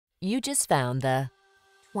You just found the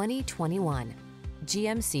 2021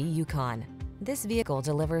 GMC Yukon. This vehicle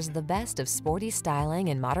delivers the best of sporty styling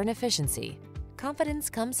and modern efficiency. Confidence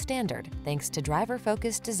comes standard thanks to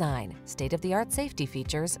driver-focused design, state-of-the-art safety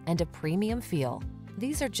features, and a premium feel.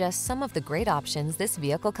 These are just some of the great options this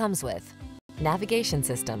vehicle comes with: navigation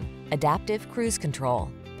system, adaptive cruise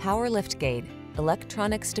control, power liftgate,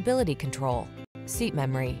 electronic stability control, seat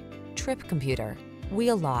memory, trip computer,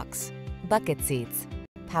 wheel locks, bucket seats,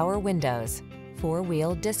 power windows,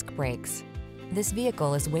 four-wheel disc brakes. This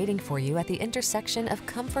vehicle is waiting for you at the intersection of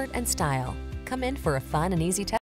comfort and style. Come in for a fun and easy test.